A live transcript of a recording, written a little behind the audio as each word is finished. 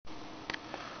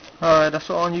Alright, I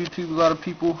saw on YouTube a lot of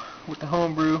people with the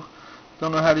homebrew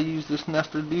don't know how to use this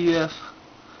nesterds,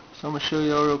 so I'm going to show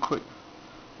y'all real quick.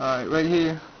 Alright, right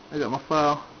here I got my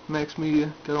file, Max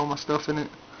Media, got all my stuff in it,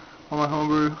 all my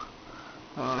homebrew.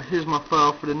 Here's my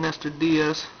file for the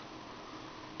nesterds.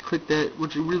 Click that.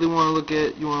 What you really want to look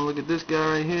at, you want to look at this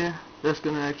guy right here. That's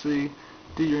going to actually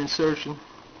do your insertion.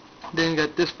 Then you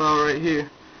got this file right here.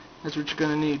 That's what you're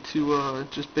going to need to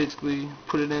just basically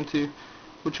put it into.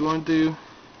 What you want to do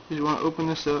is you want to open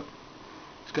this up.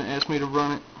 It's going to ask me to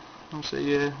run it. I'm going to say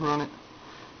yeah, run it.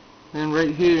 Then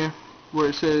right here where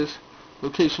it says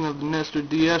location of the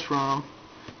nesterds ROM,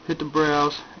 hit the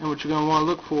browse, and what you're going to want to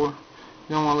look for,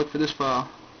 you're going to want to look for this file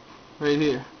right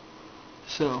here.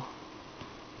 So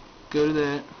go to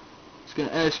that. It's going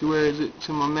to ask you where is it. It's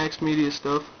in my Max Media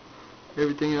stuff.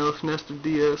 Everything else,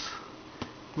 nesterds.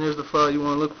 And there's the file you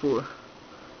want to look for.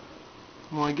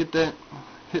 You want to get that,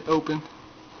 hit open,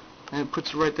 and it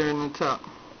puts it right there in the top.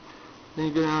 Then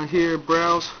you go down here,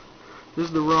 browse. This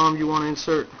is the ROM you want to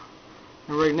insert.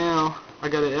 And right now, I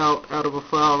got it out of a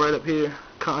file right up here,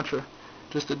 Contra.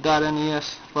 Just a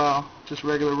 .NES file, just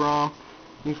regular ROM.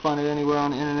 You can find it anywhere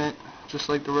on the internet, just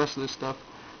like the rest of this stuff.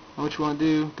 And what you want to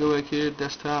do, go back here,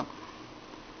 desktop,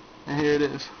 and here it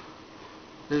is.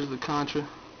 There's the Contra.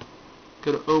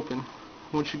 Go to open.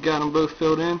 Once you got them both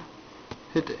filled in,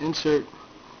 hit the insert.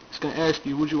 It's going to ask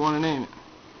you what you want to name it.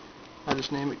 I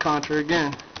just name it Contra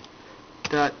again.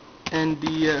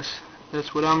 .nds.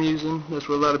 That's what I'm using. That's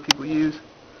what a lot of people use.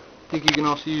 I think you can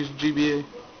also use GBA.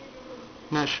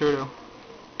 Not sure though.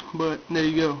 But there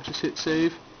you go. Just hit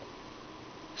save.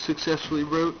 Successfully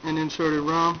wrote and inserted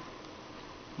ROM.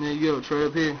 And there you go. It's right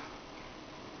up here.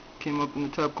 Came up in the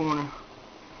top corner.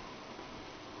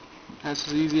 That's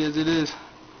as easy as it is.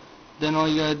 Then all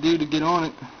you gotta do to get on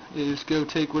it is go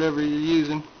take whatever you're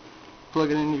using,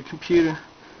 plug it in your computer,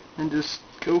 and just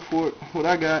go for it. What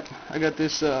I got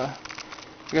this, I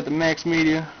got the Max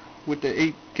Media with the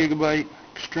 8 GB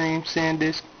Extreme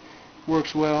SanDisk.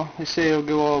 Works well. They say it'll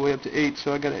go all the way up to 8,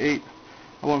 so I got an 8.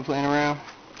 I wasn't playing around.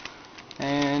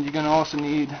 And you're gonna also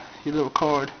need your little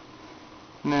card.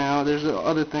 Now there's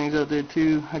other things out there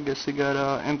too. I guess they got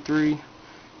M3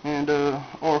 and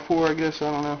R4. I guess,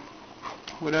 I don't know.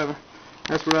 Whatever.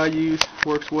 That's what I use.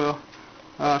 Works well.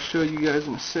 I'll show you guys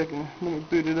in a second. Let me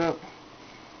boot it up.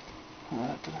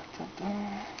 There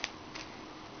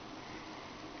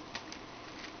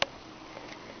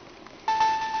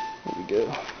we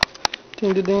go.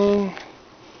 Ding da ding.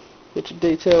 Get your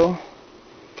detail.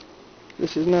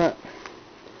 This is not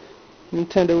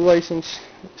Nintendo license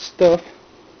stuff.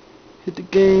 Hit the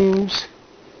games.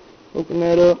 Open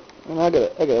that up. And I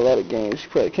got a lot of games. You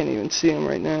probably can't even see them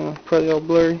right now. Probably all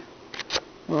blurry.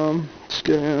 Let's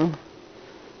go down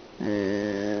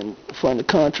and find the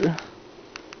Contra.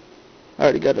 I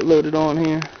already got it loaded on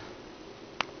here.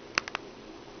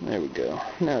 There we go.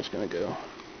 Now it's gonna go.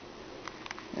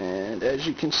 And as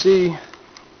you can see,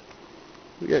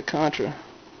 we got Contra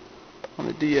on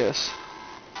the DS.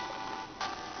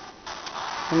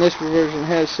 And this version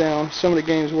has sound. Some of the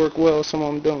games work well, some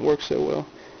of them don't work so well.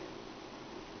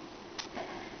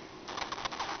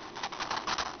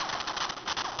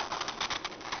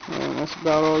 And that's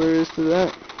about all there is to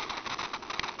that.